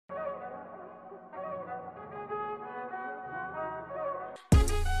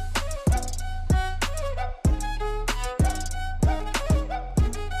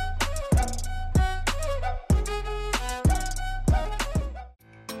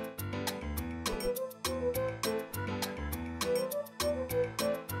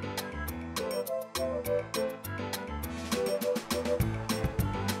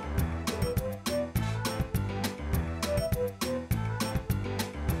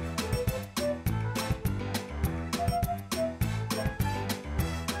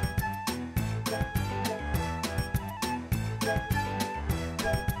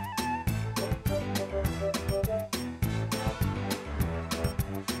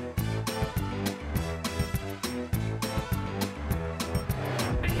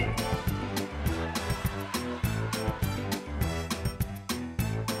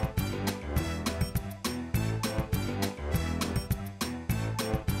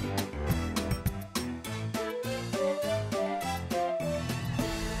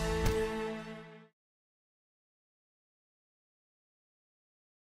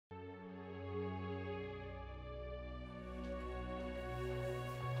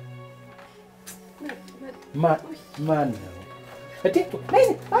ማን ነው እቴቱ ነይ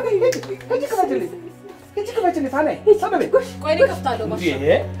አኔ ሄጂ ከመጀለ ታኔ ሰበበ ቆይ እኔ ከፍታለሁ ባሻ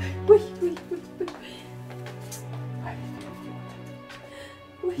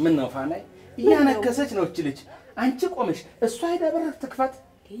ምን ነው ፋናይ ያነከሰች ነው እቺ ልጅ አንቺ ቆመሽ እሷ ሄዳ በር ትክፋት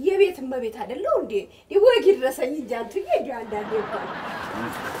የቤት መቤት አይደለው እንዴ ይወግ ይድረሰኝ እንጂ አንተ አንዳንዴ ይባል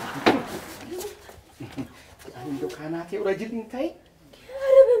አንዱ ካናቴ ወረጅልኝ ታይ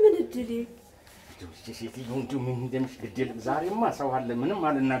አረ በምን እድል ምን እንደምሽ ግድል ዛሬማ ሰው አለ ምንም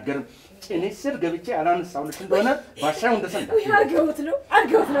አልናገርም ጭኔ ስር ገብቼ አላነሳውልሽ እንደሆነ ባሻው እንደሰንዳ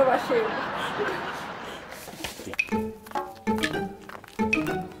አርገውት ነው ባሻው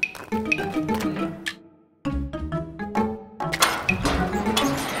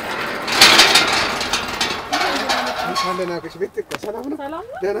ለናከሽ ቤት ሰላም ነው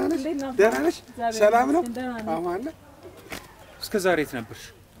ደህና ነሽ ሰላም ነው አማን እስከ ዛሬ የት ነበርሽ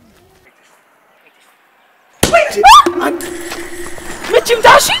መቼም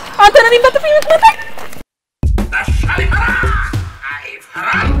ታሺ አንተ ነኝ በጥፊ የምትመታኝ ዳሻሊፈራ አይፈራ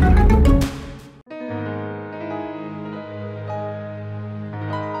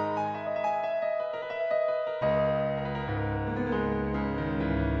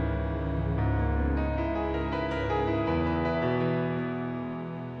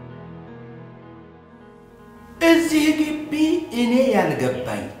እዚህ ግቢ እኔ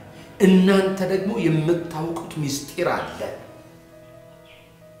ያልገባኝ እናንተ ደግሞ የምታውቁት ሚስጥር አለ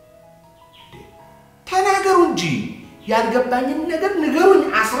ተናገሩ እንጂ ያልገባኝን ነገር ንገሩኝ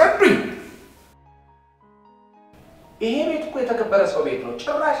አስረዱኝ ይሄ ቤት እኮ የተከበረ ሰው ቤት ነው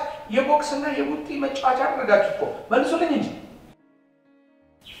ጭራሽ የቦክስና የቡጢ መጫወቻ አድርጋችሁ እኮ መልሱልኝ እንጂ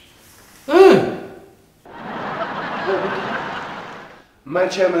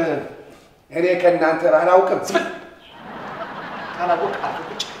መቼም እኔ ከእናንተ አላውቅም ካላወቅ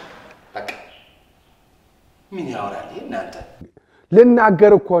አትቁጭ በቃ ምን ያወራል እናንተ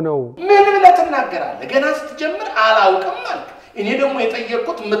ልናገር እኮ ነው ምን ብለህ ትናገራለህ ገና ስትጀምር አላውቅም ማለት እኔ ደግሞ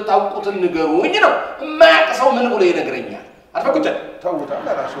የጠየቅኩት የምታውቁትን ንገሩኝ ነው የማያውቅ ሰው ምን ብሎ ይነግረኛል አርፈቁጭ ተውታ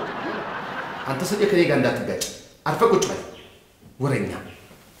ለራሱ አንተ ስለ ከኔ ጋር እንዳትጋጭ አርፈቁጭ በል ወረኛ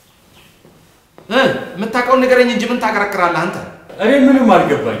የምታውቀውን ንገረኝ እንጂ ምን ታከራክራለህ አንተ እኔ ምንም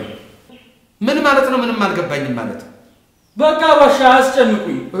አልገባኝ ምን ማለት ነው ምንም አልገባኝም ማለት በቃ ባሻ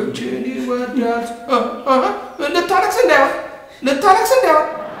አስጨንቁኝ እቺኒ ወዳት ለታለክስ እንዳይሆን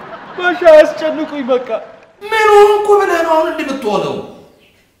ባሻ አስጨንቁኝ በቃ ምን ሆንኩ ብለህ ነው አሁን እንደምትሆነው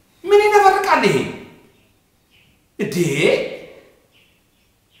ምን ይነፈርቃል ይሄ እዴ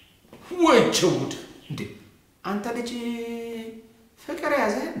ወጭውድ እንዴ አንተ ልጅ ፍቅር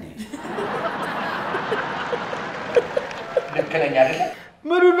ያዘህ እንዴ ለከለኛ አይደል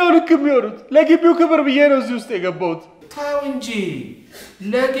ምኑ ነው ልክ የሚሆኑት ለግቢው ክብር ብዬ ነው እዚህ ውስጥ የገባሁት ታው እንጂ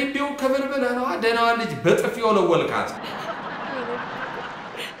ለግቢው ክብር ብለህ ነው ደናዋ ልጅ በጥፊ ወለወልካት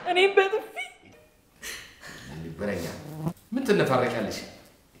እኔም በጥፊ በረኛ ምን ትነፋረቂያለሽ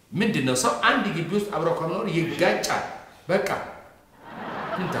ምንድነው ሰው አንድ ግቢ ውስጥ አብረው ከመኖር ይጋጫል በቃ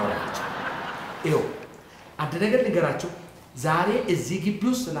ምን ታወራለች ይኸው አንድ ነገር ልንገራችሁ ዛሬ እዚህ ግቢ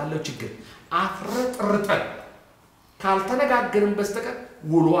ውስጥ ስላለው ችግር አፍረጥርጠን ካልተነጋገርን በስተቀር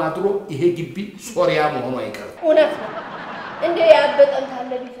ውሎ አድሮ ይሄ ግቢ ሶሪያ መሆኑ አይቀርም እውነት ነው እንዴ ያበጠም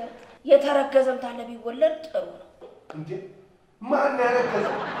ታለ ቢፈርጥ የተረገዘም ታለ ቢወለድ ጥሩ ነው እንዴ ማን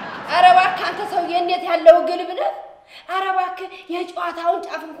ያረከዘው አረባክ አንተ ሰውዬ እንዴት ያለው ግልብ ነው አረባክ የጨዋታውን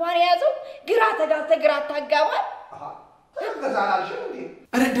ጫፍ እንኳን ያዘው ግራ ተጋብተ ግራ ታጋባል ተገዛላልሽ እንዴ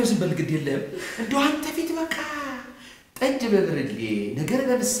አረደው ዝም በል ግድ የለም እንደው አንተ ፊት በቃ ጠጅ በብርሌ ነገር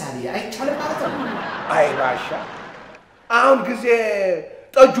በምሳሌ አይቻልም ማለት ነው አይ ባሻ አሁን ጊዜ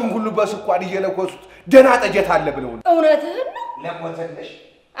ጠጁን ሁሉ በስኳር እየለኮሱት ደና ጠጀት አለ ብለው እውነትህን ነው ለሞተልሽ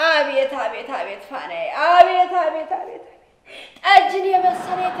አቤት አቤት አቤት ፋናዬ አቤት አቤት አቤት ጠጅን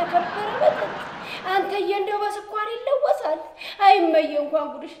የመሰለ የተከበረ መጠጥ አንተ እንደው በስኳር ይለወሳል አይመየ እንኳን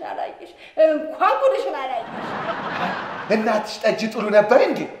ጉድሽን አላየሽ እናትሽ ጠጅ ጥሩ ነበር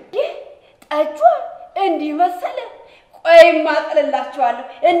እንዴ ጠጁ እንዲህ መሰለ ቆይማ ጥልላችኋለሁ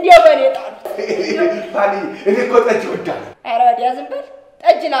እንዴው በኔ ጣሉ ባሊ እኔ እኮ ጠጅ ወዳለሁ ኧረ ወዲያ ዝም በል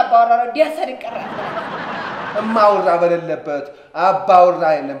ጠጅ ላባወራ ነው ዲያሰድ ቀራል እማውራ በሌለበት አባውራ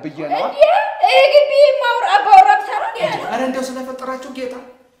የለም ብዬ ነው እንዴ ግቢ ማውራ አባውራ ብሰራ አረ እንደው ስለፈጠራችሁ ጌታ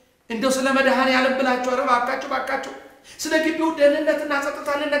እንደው ስለ መድሃኒ ዓለም ብላችሁ አረ ባካችሁ ስለ ግቢው ደህንነትና ጸጥታ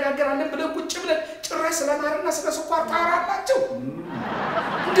እንነጋገራለን ብለን ቁጭ ብለን ጭራሽ ስለ ማርና ስለ ስኳር ታወራላችሁ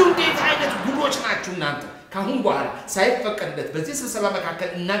እንደው እንዴት አይነት ጉዶች ናችሁ እናንተ ካሁን በኋላ ሳይፈቀድለት በዚህ ስብሰባ መካከል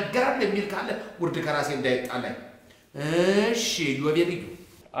እናገራለን የሚል ካለ ውርድ ከራሴ እንዳይጣላኝ እሺ ዮቤልዩ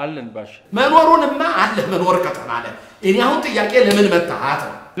አለን ባሻ መኖሩንማ አለ መኖር ከተባለ እኔ አሁን ጥያቄ ለምን መጣሃት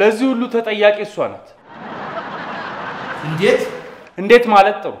ለዚህ ሁሉ ተጠያቂ እሷ ናት። እንዴት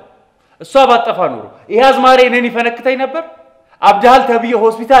ማለት ጥሩ እሷ ባጠፋ ኖሮ ይሄ አዝማሪ እኔን ይፈነክተኝ ነበር? አብዳል ተብዬ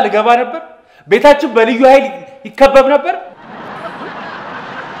ሆስፒታል ገባ ነበር? ቤታችን በልዩ ኃይል ይከበብ ነበር?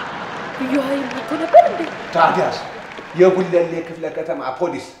 ልዩ ኃይል ይከበብ ነበር እንዴ? ታዲያስ የጉለሌ ክፍለ ከተማ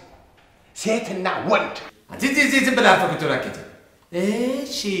ፖሊስ ሴትና ወንድ ዝም ብላ ተከተራከተ።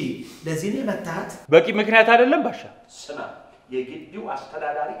 እሺ ለዚህ ነው መታት? በቂ ምክንያት አይደለም ባሻ። ስማ የግቢው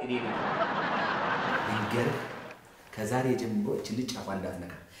አስተዳዳሪ እኔ ነኝ። እንገር ከዛሬ ጀምሮ እቺ ልጅ አፋንዳት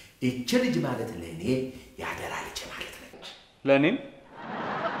ነካ። እቺ ልጅ ማለት ለኔ ያደራ ልጅ ማለት ነች። ለኔም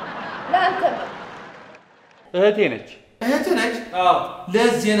ለአንተ እህቴ ነች። እህቴ ነች? አዎ።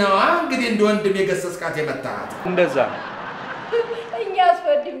 ለዚህ ነው እንግዲህ እንደ ወንድም የገሰስካት የመታት። እንደዛ እኛ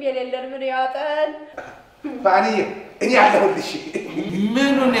አስወድም የሌለን ምን ያወጣል? ባንዬ እኔ ያለሁልሽ።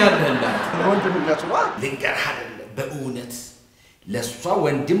 ምኑን ያለህላት? ወንድምነቱ ነው። ልንገርህ አይደለም በእውነት ለሷ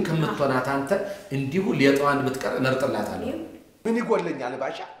ወንድም ከምትሆናት አንተ እንዲሁ ሌጣዋን ብትቀር እመርጥላታለሁ። ምን ይጎለኛል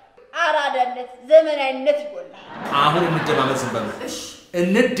ባሻ? አራዳነት ዘመናዊነት ይጎላል። አሁን እንደማመጥ ዝም በሉ። እሺ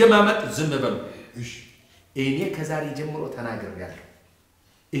እንደማመጥ ዝም በሉ። እሺ እኔ ከዛሬ ጀምሮ ተናግሬያለሁ።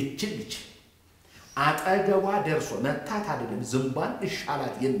 እቺ ልጅ አጠገቧ ደርሶ መታት አይደለም ዝምባን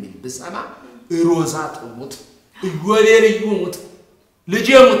እሻላት የሚል ብሰማ ሮዛ ጥሙት እወሌል ይሙት ልጅ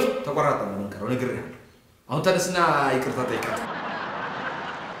ይሙት ተቆራጣ ነው እንከረው ነግሬያለሁ። አሁን ተነስና ይቅርታ ጠይቃት።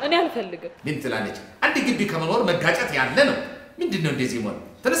 እኔ አልፈልግም። ምን ትላለች? አንድ ግቢ ከመኖር መጋጨት ያለ ነው። ምንድነው እንደዚህ ሆነ?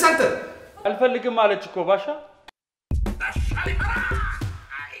 ተነስ አንተ። አልፈልግም ማለች እኮ ባሻ።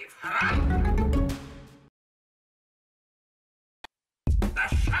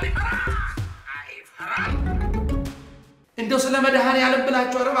 እንደው ስለ መድሃኔ ዓለም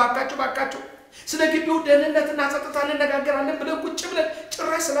ብላችሁ ኧረ ባካችሁ ስለ ግቢው ደህንነትና ጸጥታ እንነጋገራለን ብለን ቁጭ ብለን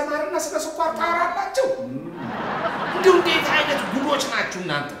ጭራሽ ስለ ማርና ስለ ስኳር ታወራላችሁ። እንደው እንዴት አይነት ጉዶች ናችሁ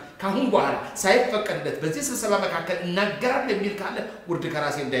እናንተ? ካሁን በኋላ ሳይፈቀድለት በዚህ ስብሰባ መካከል እናገራለን የሚል ካለ ውርድ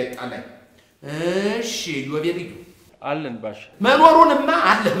ከራሴ እንዳይጣላኝ። እሺ ዮቤልዩ አለን ባሻ። መኖሩንማ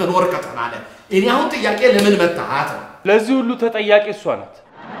አለ መኖር ከተባለ እኔ አሁን ጥያቄ ለምን መጣሃት ነው? ለዚህ ሁሉ ተጠያቂ እሷ ናት።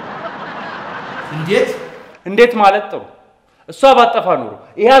 እንዴት ማለት ጥሩ እሷ ባጠፋ ኖሮ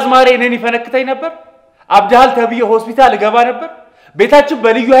ይሄ አዝማሪ እኔን ይፈነክተኝ ነበር? አብዳል ተብዬ ሆስፒታል ገባ ነበር? ቤታችን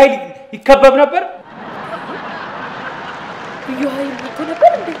በልዩ ኃይል ይከበብ ነበር? ልዩ ኃይል ይከበብ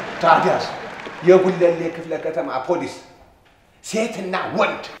ነበር እንዴ? ታዲያስ የጉለሌ ክፍለ ከተማ ፖሊስ ሴትና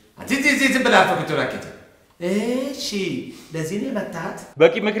ወንድ ዝም ብላ ተከተራከተ። እሺ ለዚህ ነው መታት?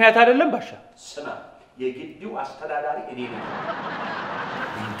 በቂ ምክንያት አይደለም ባሻ። ስማ የግቢው አስተዳዳሪ እኔ ነኝ።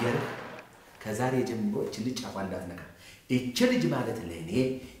 እንገር ከዛሬ ጀምሮ እቺ ልጅ አፋንዳት ነካ። እቺ ልጅ ማለት ለኔ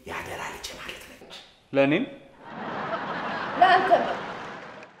ያደራ ልጅ ማለት ነች። ለኔም ለአንተ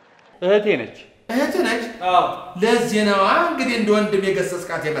እህቴ ነች። እህቴ ነች? አዎ። ለዚህ ነው እንግዲህ እንደ ወንድም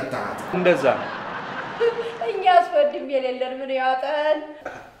የገሰስካት የመታት። እንደዛ እኛ አስወድም የሌለን ምን ያወጣል?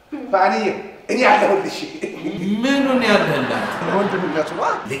 ባንዬ እኔ ያለሁልሽ። ምኑን ያለህላት? ወንድምነቱ ነው።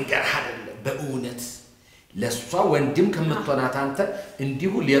 ልንገርህ አይደለም በእውነት ለሷ ወንድም ከምትሆናት አንተ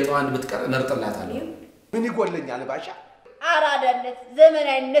እንዲሁ ሌጣዋን ብትቀር እመርጥላታለሁ። ምን ይጎለኛል ባሻ? አራዳነት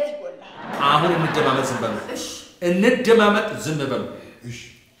ዘመናዊነት ይጎላል። አሁን እንደማመጥ ዝም በሉ። እሺ እንደማመጥ ዝም በሉ። እሺ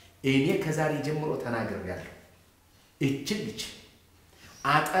እኔ ከዛሬ ጀምሮ ተናግሬያለሁ። እቺ ልጅ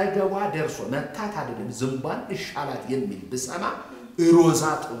አጠገቧ ደርሶ መታት አይደለም ዝምባን እሻላት የሚል ብሰማ ሮዛ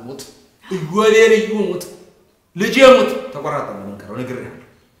ጥሙት እወሌል ይሙት ልጅ ይሙት ተቆራጣ ነው እንከረው ነግሬያለሁ።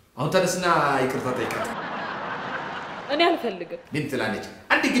 አሁን ተነስና ይቅርታ ጠይቃት። እኔ አልፈልግም። ምን ትላለች?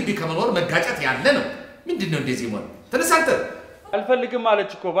 አንድ ግቢ ከመኖር መጋጨት ያለ ነው። ምንድነው እንደዚህ ሆነ? ተነስ አንተ። አልፈልግም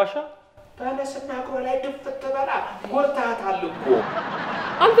ማለች እኮ ባሻ። ተነስና እግሯ ላይ ድፍት በላ ጎልታታል እኮ።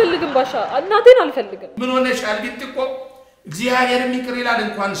 አልፈልግም ባሻ። እናቴን አልፈልግም። ምን ሆነሻል? ቢትቆ እግዚአብሔር ይቅር ይላል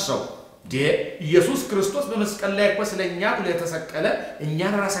እንኳን ሰው ኢየሱስ ክርስቶስ በመስቀል ላይ እኮ ስለኛ ብሎ የተሰቀለ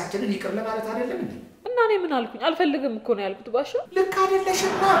እኛን ራሳችንን ይቅር ለማለት አይደለም እንዴ? እና እኔ ምን አልኩኝ? አልፈልግም እኮ ነው ያልኩት ባሻ። ልክ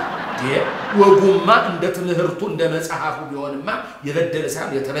አይደለሽማ። ወጉማ እንደ ትምህርቱ እንደ መጽሐፉ ቢሆንማ የበደለ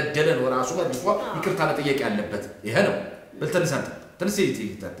ሳይሆን የተበደለ ነው ራሱ መልሶ ይቅርታ መጠየቅ ያለበት። ይሄ ነው። በልተንስ አንተ ተነስ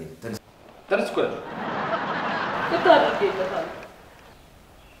ተነስ እኮ ተታርገይታል።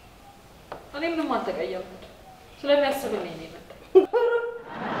 እኔ ምንም አልተቀየምኩት። ስለሚያስብልኝ ነው የመጣው።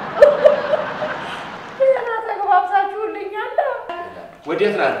 ተግባብታችሁልኛል።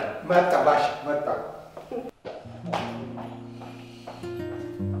 ወዴት ናት? መጣ ባሻ መጣ።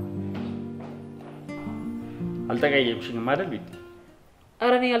 አልተቀየምሽኝም አይደል ቤት?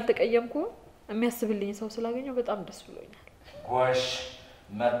 ኧረ እኔ ያልተቀየምኩ የሚያስብልኝ ሰው ስላገኘው በጣም ደስ ብሎኛል። ጎሽ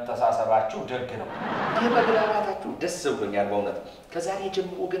መተሳሰባችሁ ደግ ነው። የመግባባታችሁ ደስ ብሎኛል በእውነት። ከዛሬ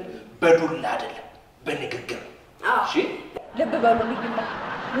ጀምሮ ግን በዱላ አይደለም በንግግር። እሺ ልብ በሉልኝማ።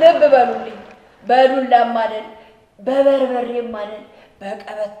 ልብ በሉልኝ በዱላም አይደል በበርበሬም አይደል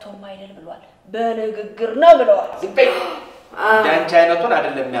በቀበቶም አይደል ብሏል በንግግር ነው ብለዋል እንዳንቺ አይነቱን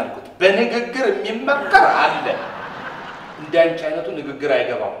አይደለም ያልኩት በንግግር የሚመከር አለ እንዳንቺ አይነቱ ንግግር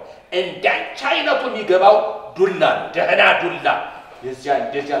አይገባው እንዳንቺ አይነቱ የሚገባው ዱላ ደህና ዱላ የዚያ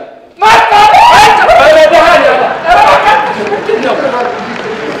እንደዚያ ማጣ በለደሃ ነው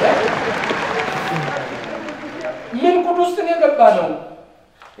ምን ቅዱስ ነው የገባ ነው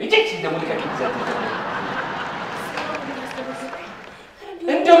እጂ እንደሙልከት ይዘት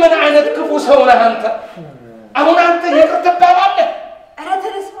እንደምን አይነት ክፉ ሰው ነህ አንተ አሁን አንተ ይቅር ትባላለህ አረ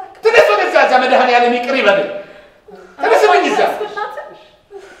ተነስ ወደዛ ዘመድህን ያለም ይቅር ይበል ተነስ ወደዛ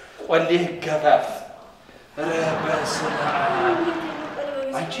ቆልህ ገፋፍ ረበስና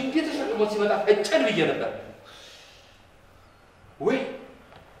አንቺ እንዴት ተሸክሞ ሲመጣ እጨን ብዬ ነበር ወይ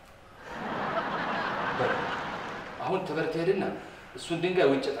አሁን ተበርተህልና እሱን ድንጋይ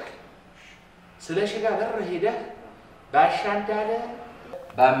ወጭጣል ስለሽ ጋር በር ሄደህ ባሻ እንዳለ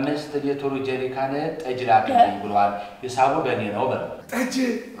በአምስት ሊትሩ ጀሪካን ጠጅ ላክልኝ ብሏል የሳቡ በኔ ነው በል ጠጅ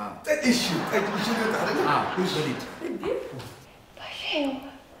እሺ ታረጋ በሊት ባሻ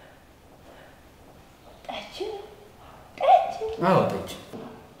አዎ ጠጅ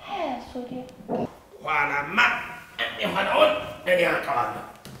ሶዲ ዋናማ የሆነውን እኔ አውቀዋለሁ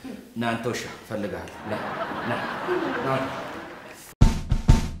እናንተ ውሻ ፈልጋለሁ ና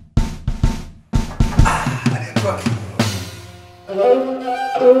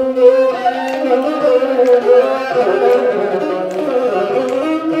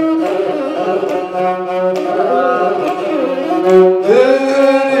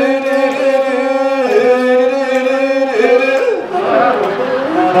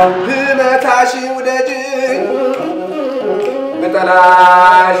ብመታሽ ውደጅኝ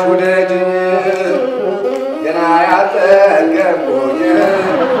ብጠላሽ ውደጅኝ ገና ያልጠገብኩኝ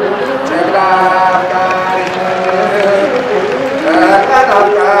ጨቅላ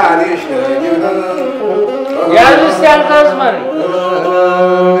አፍቃሪሽ ነኝ ያንስያን ታዝማሪ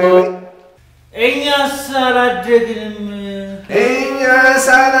እኛስ አላደግንም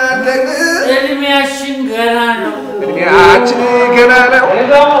እድሜያችን ገና ነው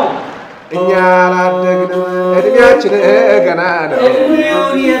እኛ አላደግንም እድሜያችን ገና ነው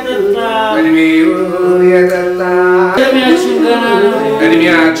እድሜውን የጠጣ እድሜያችን ገና ነው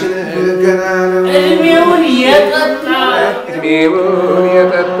እድሜያችን ገና ነው እድሜውን የጠጣ እድሜውን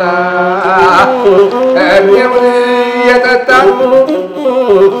የጠጣ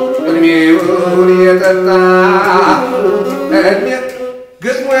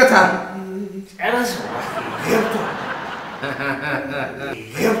ግጥሙ የታል ጨረሰ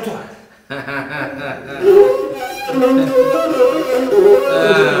ገብቷል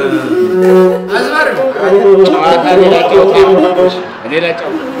አዝማሪ ጨዋታ ሌላ ጨዋታ ሌላ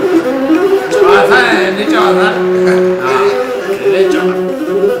ጨዋታ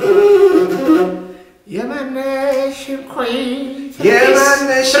የማነሽ ኮይ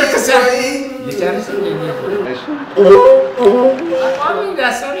ልጨርስ አቋሚ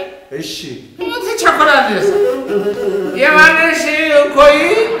ዳሰሪ እሺ ተቸኮላለስ የማነሽ ኮይ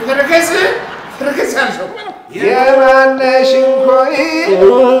ፍርክስ አልሽው የማነሽ ኮይ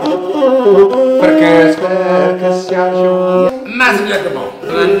ፍርክስ ያልሽው ማስለቅመው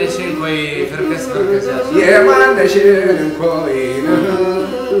የማነሽ ኮይ ፍርክስ ያልሽው የማነሽ ኮይ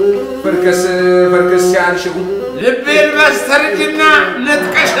ፍርክስ ያልሽው ልቤን በስተርጅና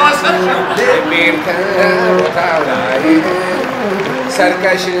ነጥቀሽ ወሰድሽው ልቤን ከቦታው ላይ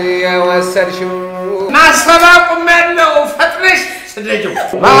ሰርቀሽ የወሰድሽው ማሰብ አቁሜያለሁ ፈጥነሽ ስደጂው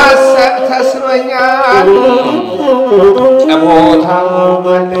ማሰብ ተስኖኛል ከቦታው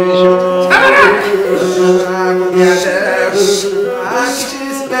መልሽው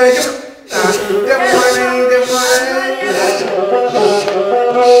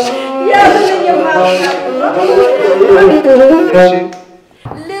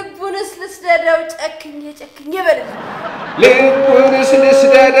ልቡንስ ልስደደው ጨክኜ በልልኝ ልቡንስ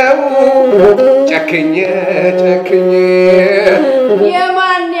ልስደደው ጨክኜ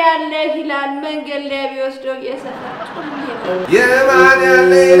የማን ያለ ይላል መንገድ ላይ ቢወስደው የሰፈር የማን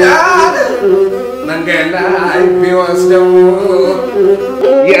ያለ ይላል መንገድ ላይ ቢወስደው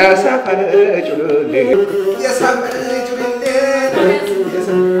የሰፈር ጩልሌ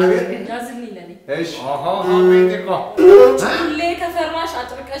እሺ ጩልሌ ከፈራሽ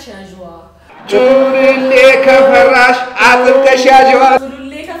አጥብቀሽ ያዥዋ ጩልሌ ከፈራሽ አጥብቀሽ ያዥዋ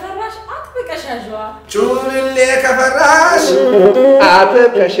ጩልሌ ከፈራሽ አጥብቀሽ ያዥዋ ጩልሌ ከፈራሽ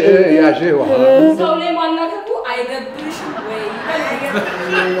አጥብቀሽ ያዥዋ ሰው ላይ ማናገሩ አይደብርሽም ወይ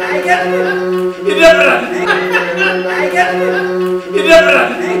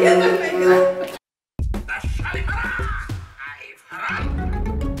ይደብራል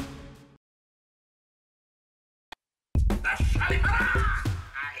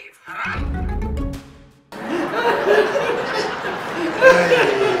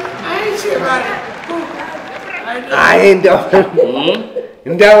አይ እንደው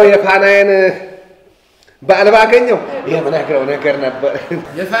የፋናዬን በዓል ባገኘው የምነግረው ነገር ነበር።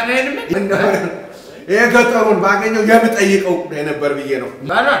 የፋናዬን ምን የገጠሩን ባገኘው የምጠይቀው ነበር ብዬ ነው።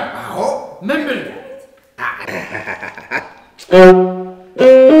 ባላ አዎ ምን ብል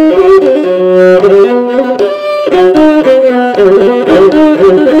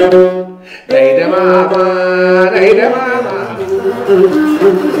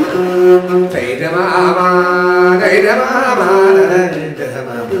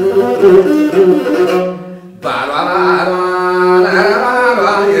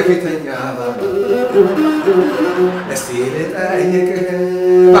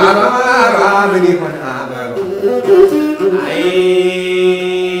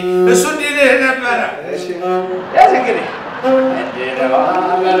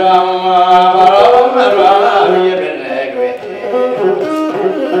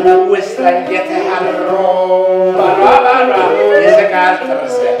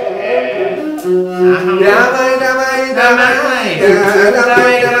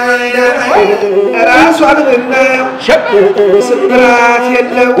ስብራት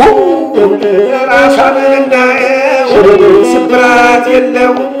የለው ራሷን እናየው ስብራት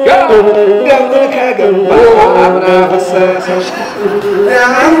የለው ደምን ከገባ አምና ፈሰሰች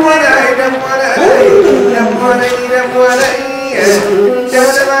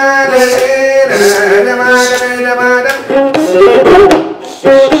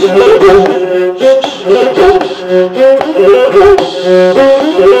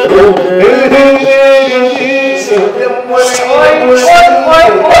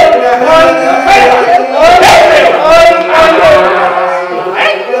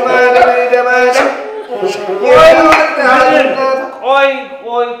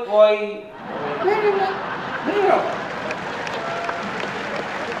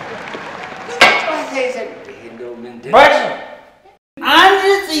Basha, አንድ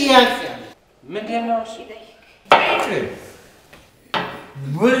ጥያቄ ምንድነው?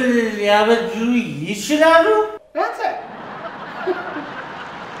 ብር ሊያበድሩ ይችላሉ?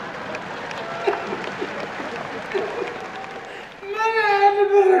 ምን ያህል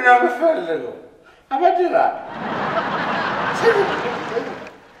ብር ነው የምፈልገው? አበድራለሁ።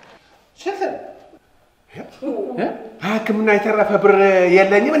 ሕክምና የተረፈ ብር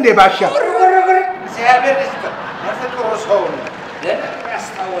የለኝም እንዴ ባሻ? እግዚአብሔር ይስጥህ። ለፍቅሩ ሰው ነው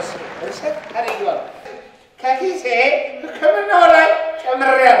ያስታወስ እርሰት አድርጓል። ከኪሴ ሕክምናው ላይ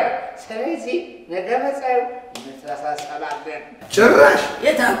ጨምሬያለሁ። ስለዚህ ነገ መጻዩ እንተሳሰባለን። ጭራሽ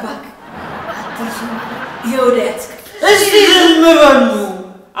የታባክ አትርሱም ይወዳት እስቲ ዝም በሉ።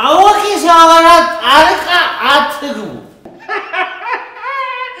 አወቂ ሲያወራ ጣልቃ አትግቡ።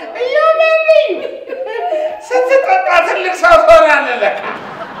 ስትጠጣ ትልቅ ሰው ትሆናለህ ለካ።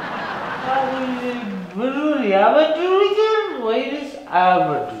 ብሩን ያበድሩኛል ወይስ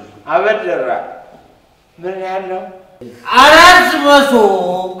አያበድሩ? አበድራለሁ። ምን ያለው 400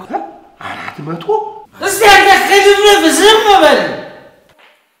 400 እስቲ አንተ ከድብረህ ዝም በል።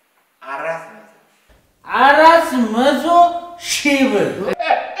 400 ሺህ ብር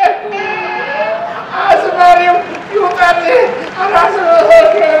አዝማሪው ይውጣልህ። 400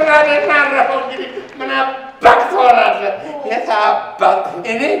 ሺህ እናረፈው እንግዲህ ምን አባክ ትሆናለህ? የት አባክ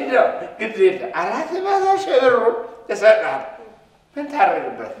እኔ እንደው ግድ የለ 400 ሺህ ብሩን እሰጥሃለሁ። ምን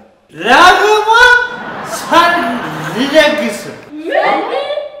ታደርግበት? ላግባ ሰርግ ልደግስ።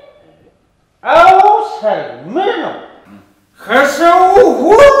 አዎ ሰርግ ምን ነው? ከሰው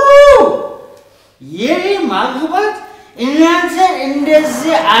ሁሉ የኔ ማግባት እናንተ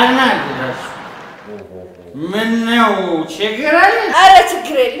እንደዚህ አናግራችሁ ምነው ችግር አለ? ኧረ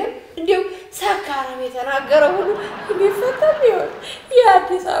ችግር የለም። እንዲሁ ሰካራም የተናገረ ሁሉ የሚፈታ ቢሆን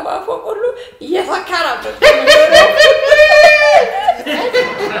የአዲስ አበባ ፎቅ ሁሉ እየሰካራም ነው።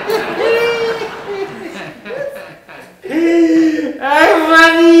 አይ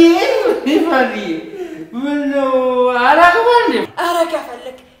ፋኒ ምነው አላግባም? ኧረ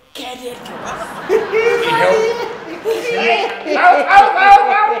ከፈለክ ከደል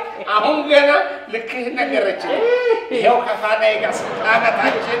አሁን ገና ልክህ ነገረች። ይኸው ከፋናዬ ጋር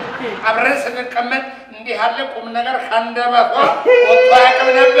ስንታመታችን አብረን ስንቀመጥ እንዲህ ያለ ቁም ነገር ከአንደበቷ ወጥቶ አያውቅም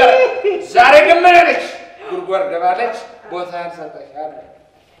ነበር። ዛሬ ግን ምን አለች? ጉድጓድ ገባለች። ቦታን ሰጠሻለሁ።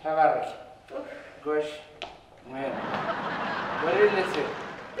 ተባረክ ጎሽ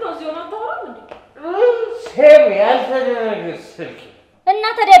ፕሮዚዮን አታወራም እንዴ? ሴም ያልተደረገ ስልክ እና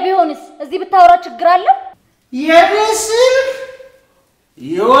ታዲያ ቢሆንስ እዚህ ብታወራ ችግር አለ? የበስል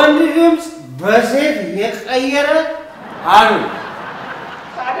የወንድ ድምፅ በሴት የቀየረ አሉ።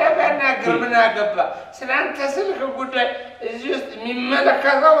 ታዲያ በናገር ምን አገባ? ስላንተ ስልክ ጉዳይ እዚህ ውስጥ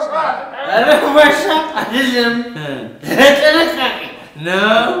የሚመለከተው ሰው አለ? ኧረ ባሻ አይደለም፣ ለጥንቃቄ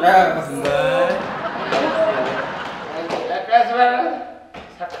ነው። ቀስ በል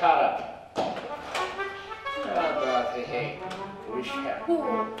ሰካራ ይሄ ውሻ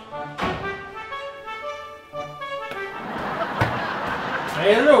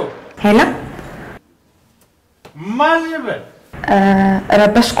ሄሎ ሄሎ ማን ይበል?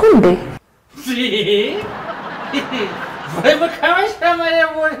 ረበሽኩ እንዴ? ወይ በካመሽ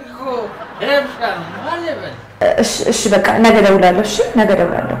ተማየሞን እኮ ረብሻ ነው። ማን ይበል? እሺ በቃ ነገ እደውላለሁ። እሺ ነገ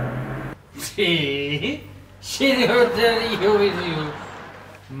እደውላለሁ። ሲሪዮደር ይሁን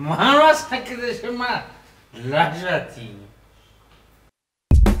ማራስ ተከደሽማ ላጃቲ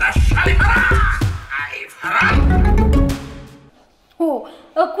አሻሊፈራ አይፈራም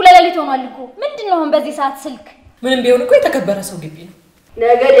እኩለ ሌሊት ሆኗል እኮ። ምንድነው አሁን በዚህ ሰዓት ስልክ? ምንም ቢሆን እኮ የተከበረ ሰው ግቢ ነው።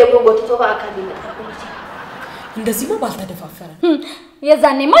 ነገ ደግሞ ጎትቶ በአካል ይመጣል። እንደዚህማ ባልተደፋፈረ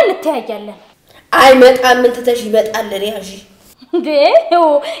የዛኔማ እንተያያለን። አይመጣም። ምን ትተሽ ይመጣል? ያዢ እንዴ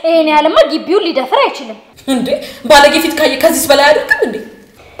ይሄን ያለማ ግቢውን ሊደፍር አይችልም እንዴ። ባለጌ ፊት ካየ ከዚህስ በላይ አድርግም እንዴ።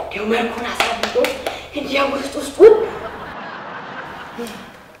 ደው መልኩን አሳብቶ እንዲያው ውስጡን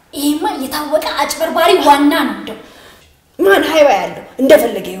ይሄማ የታወቀ አጭበርባሪ ዋና ነው። እንደው ማን ሃይባ ያለው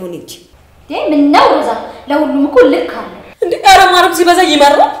እንደፈለገ ይሁን እንጂ ምን ነው ሮዛ? ለሁሉም እኮ ልክ አለ እንዴ። ኧረ ማርያም ሲበዛ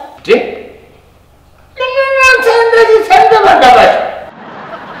ይመራል እንዴ። እናንተ እንደዚህ ተንደባደባችሁ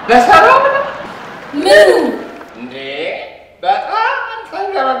በሰራው ምኑ እንዴ? በጣም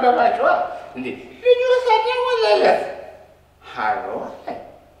ተንደባደባችሁ እንዴ? ልጁ ሰደው ወለለት ሃሎ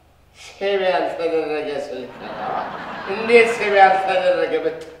ሴብ ያልተደረገ ስልክ ነው። እንዴት ሴብ ያልተደረገ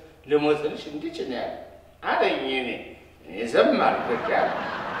በት ልሞትልሽ እንዴት ነው ያለ አለኝ። እኔ ዝም አልኩት።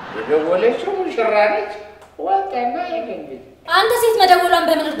 የደወለችው ሙሽራ ነች። ወጣና ሄደ። እንግዲህ አንተ ሴት መደወሏን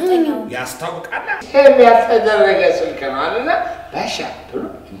በምን እርግጠኛው? ያስታውቃል። ሴብ ያልተደረገ ስልክ ነው አለና ባሻ ብሎ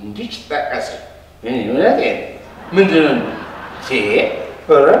እንዲች ጠቀሰ። ምን ይሆናል? ምንድነው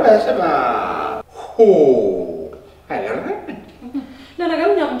በረበሰማ አይደለም። ለነገሩ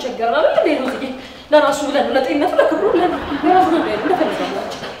እኛ ምን ቸገረን አይደል? እንዴ ነው እዚህ ለራሱ ብለን ለጤንነቱ ለክብሩ ብለን ለራሱ ነው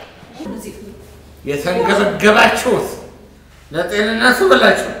እንደፈለጋችሁ እዚህ የተንገበገባችሁት ለጤንነቱ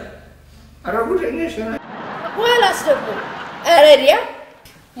ብላችሁ አረጉልኝሽ ዋላስ ደግሞ አረዲያ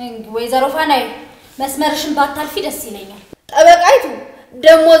ወይዘሮ ፋናይ መስመርሽን ባታልፊ ደስ ይለኛል። ጠበቃይቱ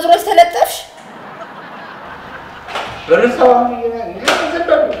ደሞ ዝሮስ ተለጠፍሽ በረሰው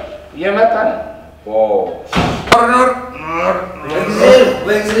ይዘበሉ የመጣን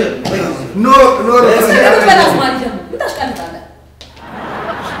ኖር በላስ ማለት ነው። ምታሽቀልጣለህ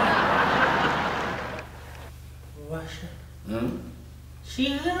ዋሻ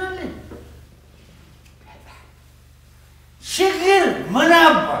ሲገናለን ችግር ምን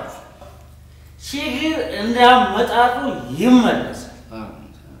አባት ችግር እንዳመጣጡ ይመለሳል።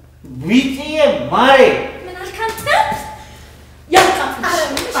 ቢጤ ማሬ ምን አልካንተ? ያልቃፍ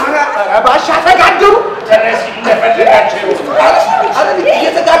ባሻ ተጋደሩ ተነስ እንደፈለጋቸው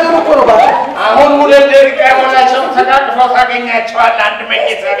እየተጋደሩ እኮ ነው። ባሻ አሁን ሁለት ደቂቃ ሞላቸው። ተቃቅፈው ታገኛቸዋለህ አንድ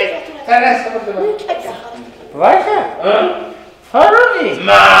መኝታ ቤት። ተነስ ባሻ ፈሩኒ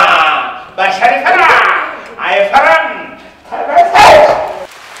ማ ባሻ ይፈራ አይፈራም። ተነስ